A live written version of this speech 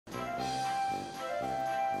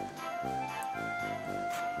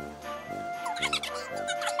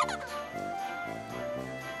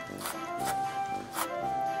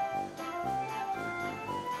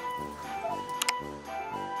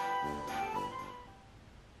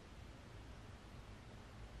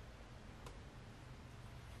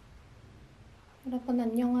여러분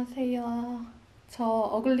안녕하세요. 저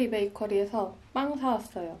어글리베이커리에서 빵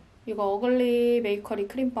사왔어요. 이거 어글리베이커리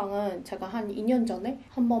크림빵은 제가 한 2년 전에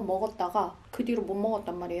한번 먹었다가 그 뒤로 못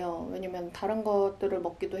먹었단 말이에요. 왜냐면 다른 것들을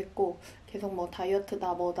먹기도 했고 계속 뭐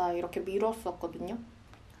다이어트다 뭐다 이렇게 미뤘었거든요.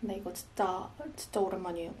 근데 이거 진짜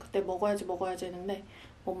오랜만이에요. 그때 먹어야지 했는데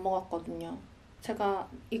못 먹었거든요. 제가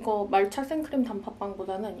이거 말차 생크림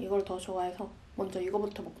단팥빵보다는 이걸 더 좋아해서 먼저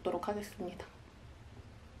이거부터 먹도록 하겠습니다.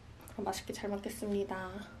 그럼 맛있게 잘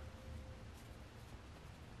먹겠습니다.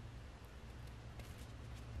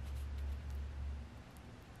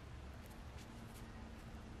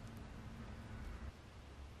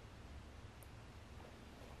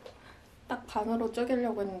 딱 반으로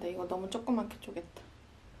쪼개려고 했는데 이거 너무 조그맣게 쪼갰다.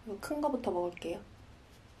 이거 큰 거부터 먹을게요.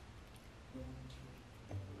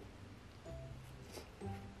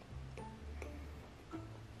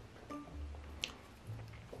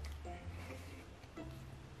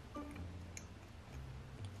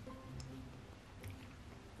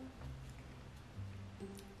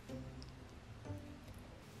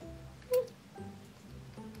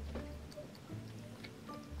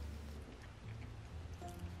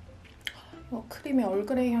 크림의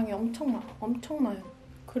얼그레이 향이 엄청나요.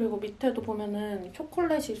 그리고 밑에도 보면은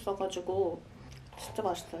초콜릿이 있어가지고 진짜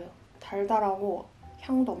맛있어요. 달달하고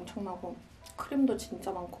향도 엄청나고 크림도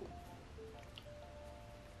진짜 많고.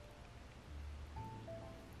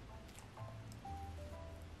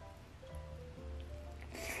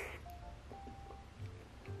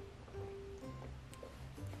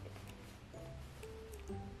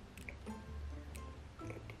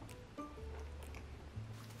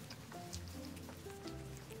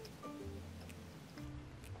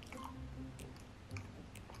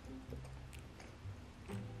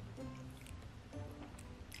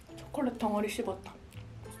 초콜릿 덩어리 씹었다.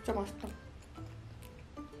 진짜 맛있다.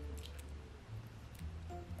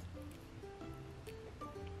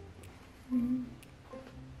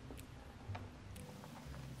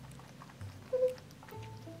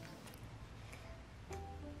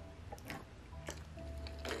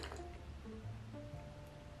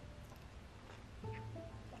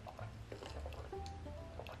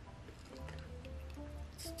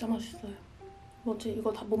 진짜 맛있어요. 뭐지?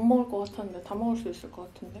 이거 다 못 먹을 것 같았는데 다 먹을 수 있을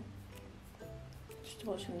것 같은데? 진짜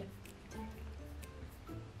맛있네.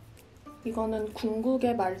 이거는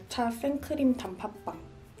궁극의 말차 생크림 단팥빵.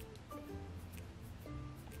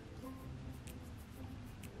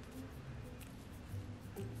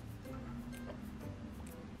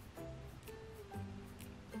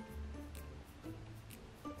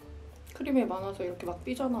 크림이 많아서 이렇게 막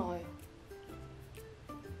삐져나와요.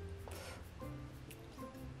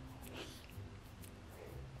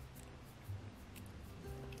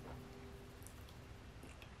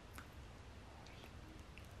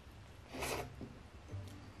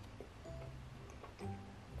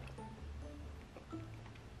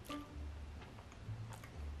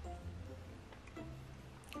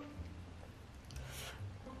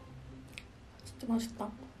 진짜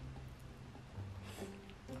맛있다.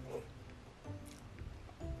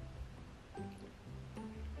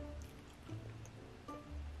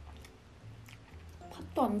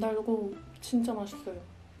 팥도 안 달고 진짜 맛있어요.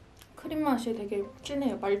 크림 맛이 되게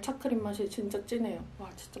진해요. 말차 크림 맛이 진짜 진해요. 와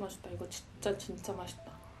진짜 맛있다. 이거 진짜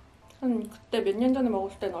맛있다. 그때 몇 년 전에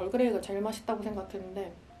먹었을 때는 얼그레이가 제일 맛있다고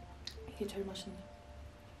생각했는데 이게 제일 맛있네.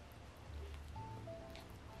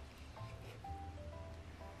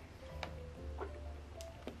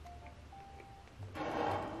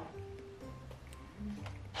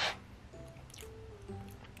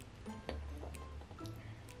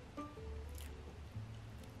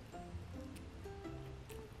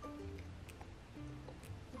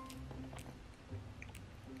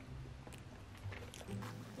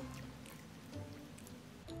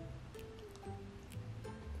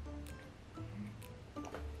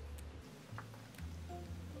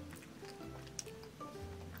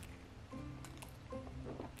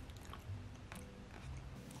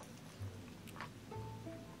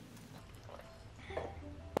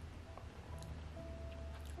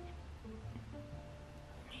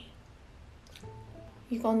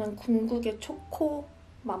 이거는 궁극의 초코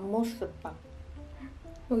맘모스빵.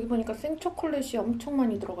 여기 보니까 생초콜릿이 엄청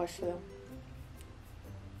많이 들어가 있어요.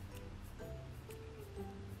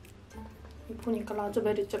 여기 보니까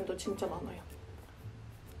라즈베리 잼도 진짜 많아요.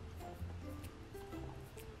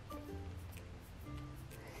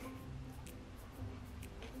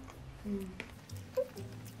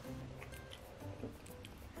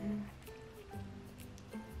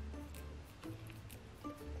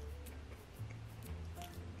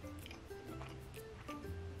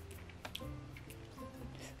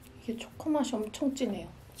 이게 초코 맛이 엄청 진해요.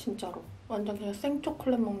 진짜로. 완전 그냥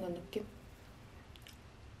생초콜릿 먹는 느낌?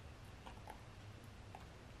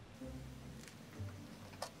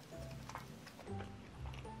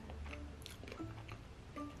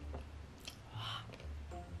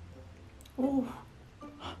 오,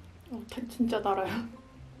 진짜 달아요.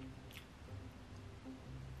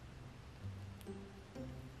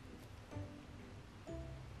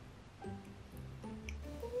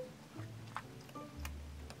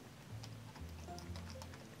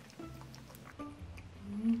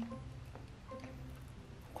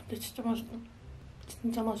 근데 진짜 맛있다.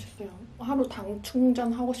 진짜 맛있어요. 하루 당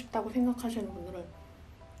충전하고 싶다고 생각하시는 분들은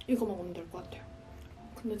이거 먹으면 될 것 같아요.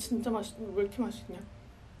 근데 진짜 맛있어. 왜 이렇게 맛있냐?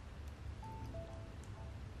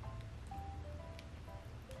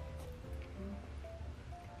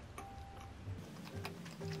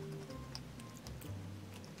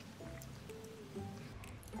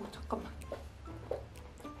 잠깐만.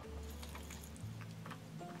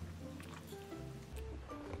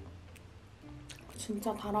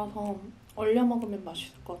 진짜 달아서 얼려 먹으면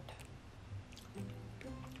맛있을 것 같아요.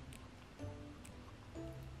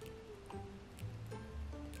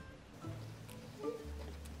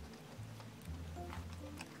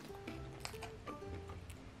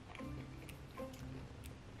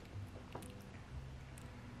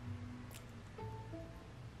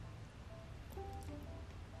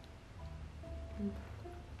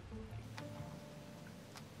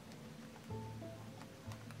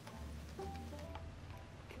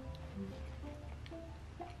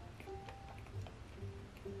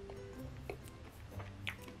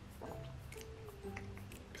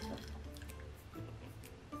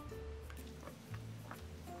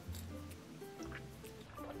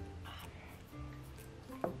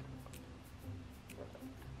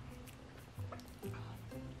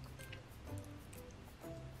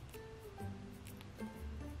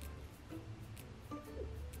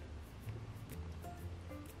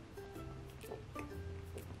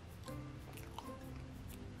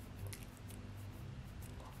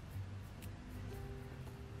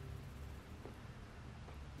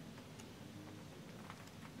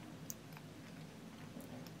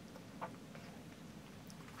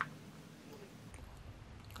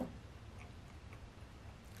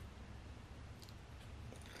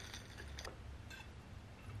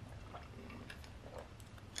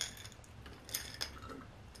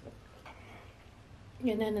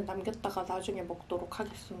 얘네는 남겼다가 나중에 먹도록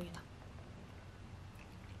하겠습니다.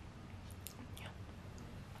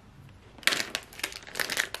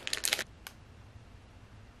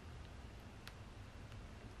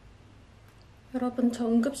 여러분, 저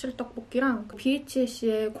응급실떡볶이랑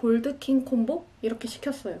BHC의 골드킹콤보 이렇게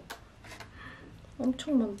시켰어요.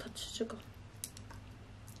 엄청 많다, 치즈가.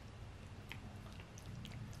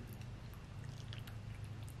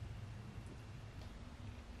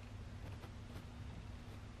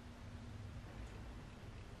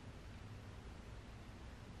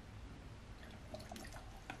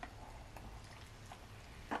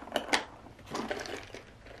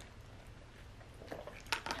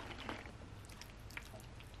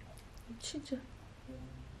 치즈.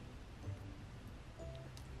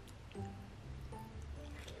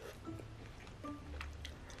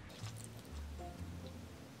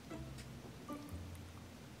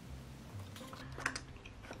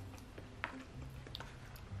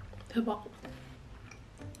 대박.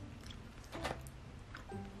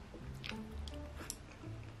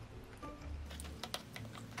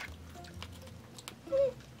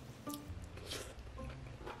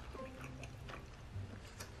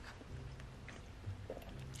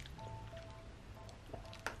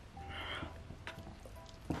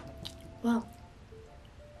 와,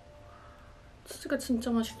 치즈가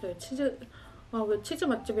진짜 맛있어요. 치즈, 와, 왜 치즈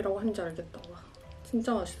맛집이라고 하는지 알겠다. 와,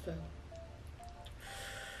 진짜 맛있어요.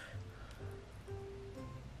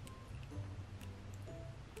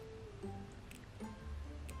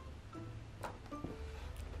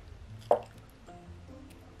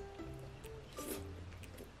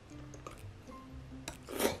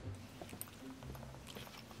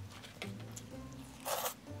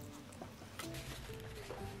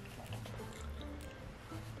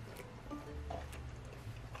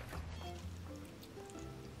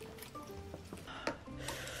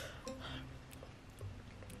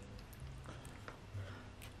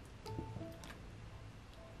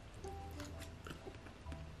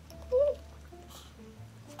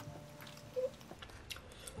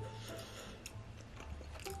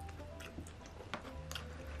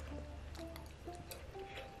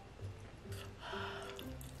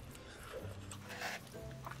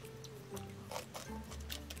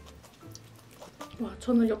 와,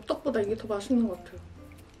 저는 엽떡보다 이게 더 맛있는 것 같아요.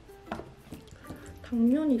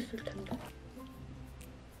 당면이 있을 텐데.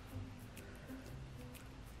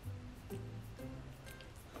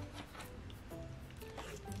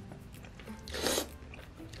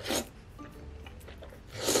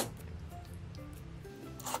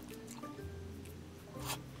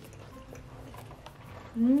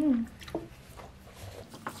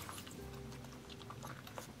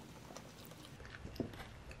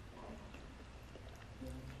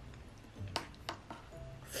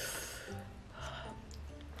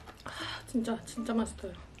 진짜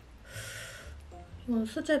맛있어요. 이건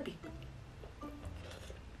수제비.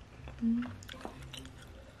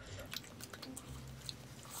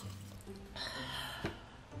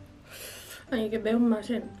 아니, 이게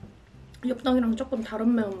매운맛이 엽떡이랑 조금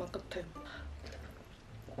다른 매운맛 같아요.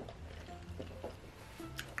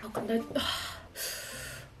 근데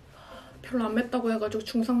별로 안 맵다고 해가지고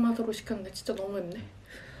중상맛으로 시켰는데 진짜 너무 맵네.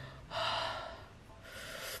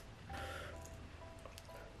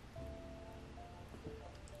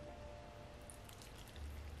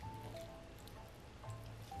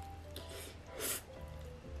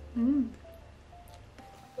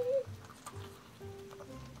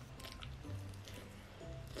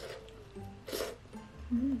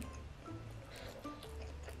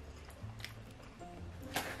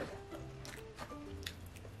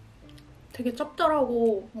 되게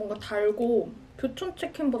짭짤하고 뭔가 달고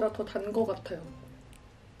교촌치킨보다 더 단 것 같아요.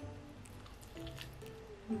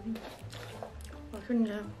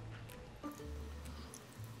 맛있네.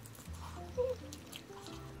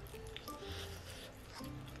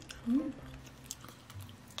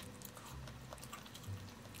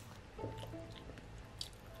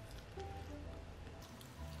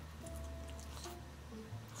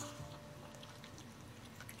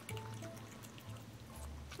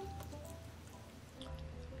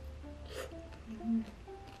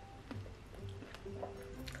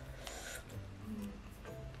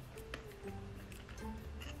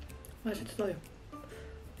 맛있어요.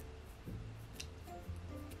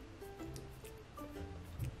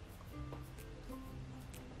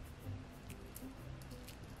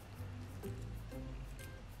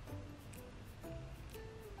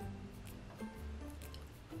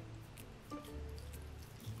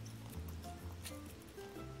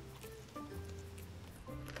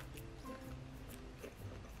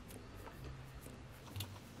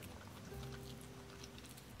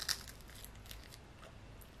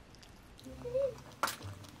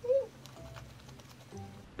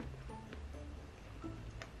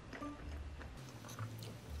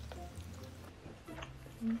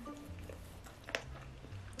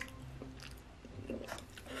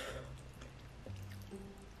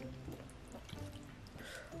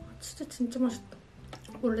 치즈 진짜 맛있다.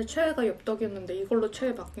 원래 최애가 엽떡이었는데 이걸로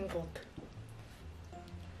최애 바뀐 것 같아.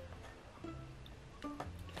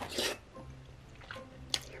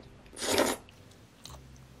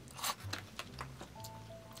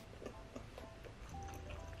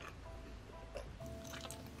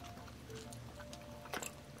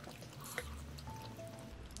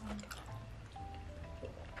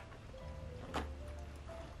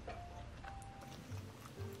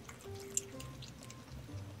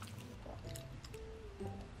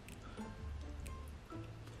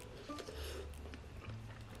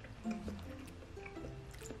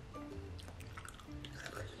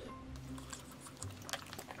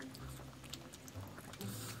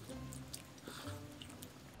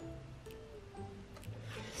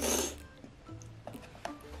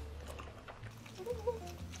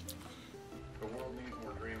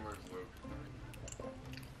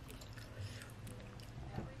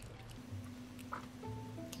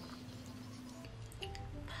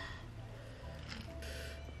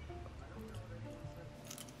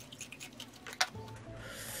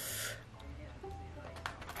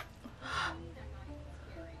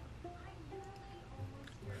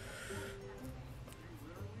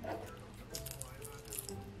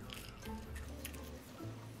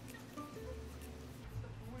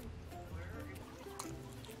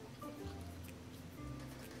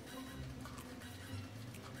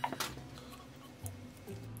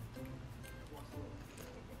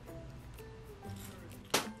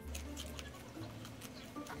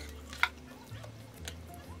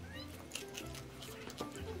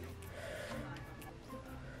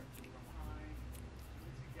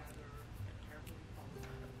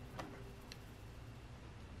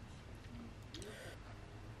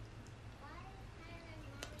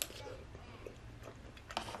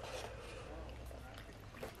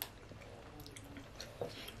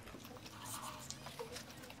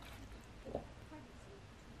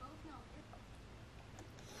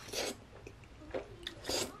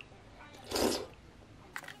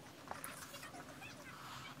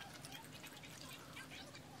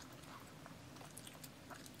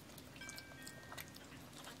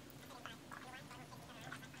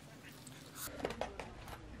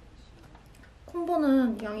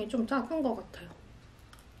 콤보는 양이 좀 작은 것 같아요.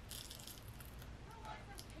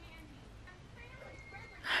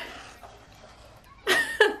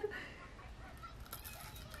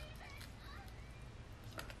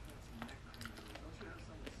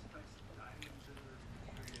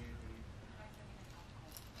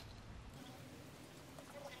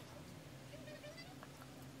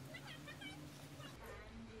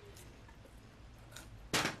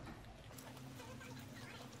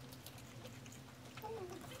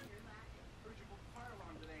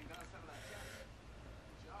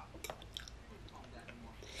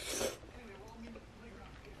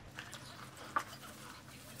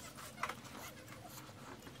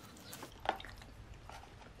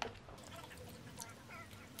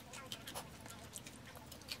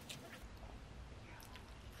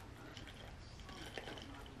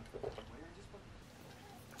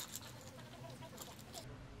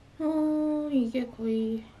 이게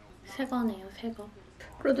거의 새 거네요, 새 거.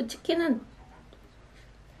 그래도 치킨은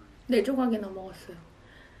 4조각이나 먹었어요.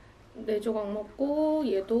 4조각 먹고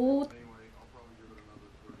얘도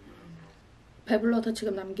배불러서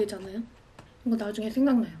지금 남기잖아요. 이거 나중에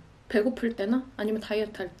생각나요. 배고플 때나 아니면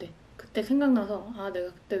다이어트 할 때. 그때 생각나서 아 내가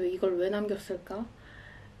그때 왜 이걸 왜 남겼을까?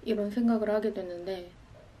 이런 생각을 하게 됐는데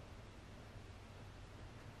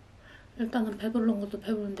일단은 배부른 것도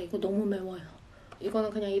배부른데 이거 너무 매워요.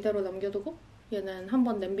 이거는 그냥 이대로 남겨두고 얘는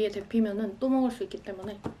한번 냄비에 데피면은 또 먹을 수 있기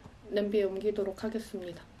때문에 냄비에 옮기도록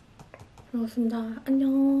하겠습니다. 그렇습니다.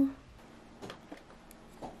 안녕.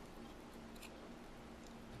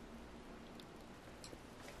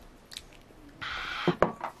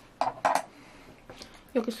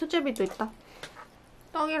 여기 수제비도 있다.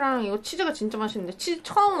 떡이랑 이거 치즈가 진짜 맛있는데 치즈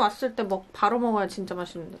처음 왔을 때 바로 먹어야 진짜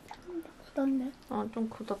맛있는데. 굳었네. 좀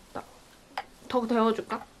굳었다. 더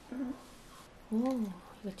데워줄까? 오,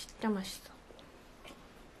 이거 진짜 맛있어.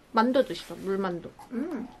 만두도 있어, 물만두.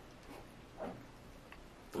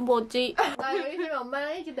 뭐지? 나 열심히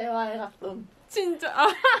엄마랑 일찍 대화해 가끔. 진짜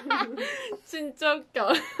진짜 웃겨.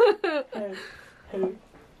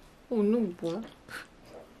 오늘 뭐야?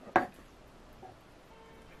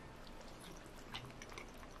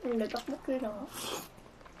 근데 떡볶이잖아.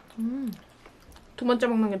 두 번째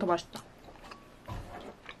먹는 게 더 맛있다.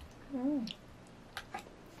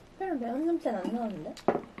 별로 매운 냄새는 안 나는데?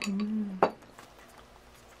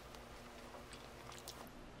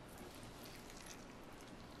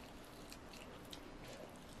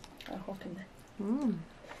 아, 그렇겠네.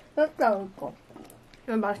 맵다, 이거.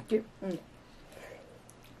 이거 맛있지?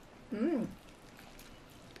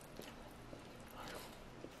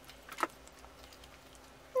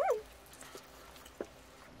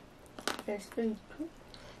 레시피?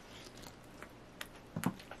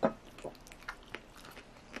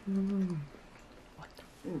 맞다.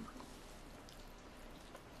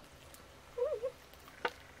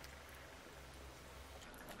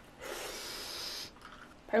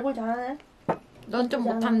 발골 잘하네. 넌 좀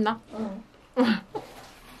못한다? 응.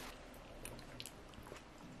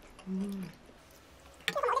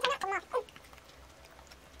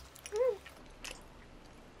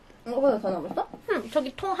 이거보다 더 남았어? 응,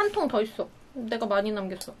 저기 한 통 더 있어. 내가 많이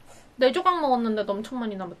남겼어. 4조각 먹었는데 엄청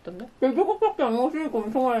많이 남았던데? 4조각밖에 안 먹었으니까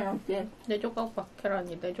엄청 많이 남지.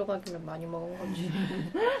 4조각밖에라니 4조각이면 많이 먹은 거지.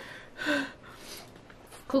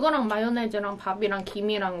 그거랑 마요네즈랑 밥이랑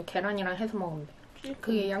김이랑 계란이랑 해서 먹으면 돼.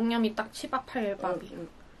 그게 양념이 딱 치밥할 밥이.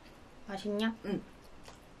 맛있냐?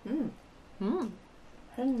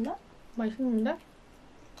 맛있는데? 맛있는데?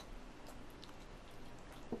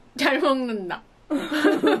 잘 먹는다.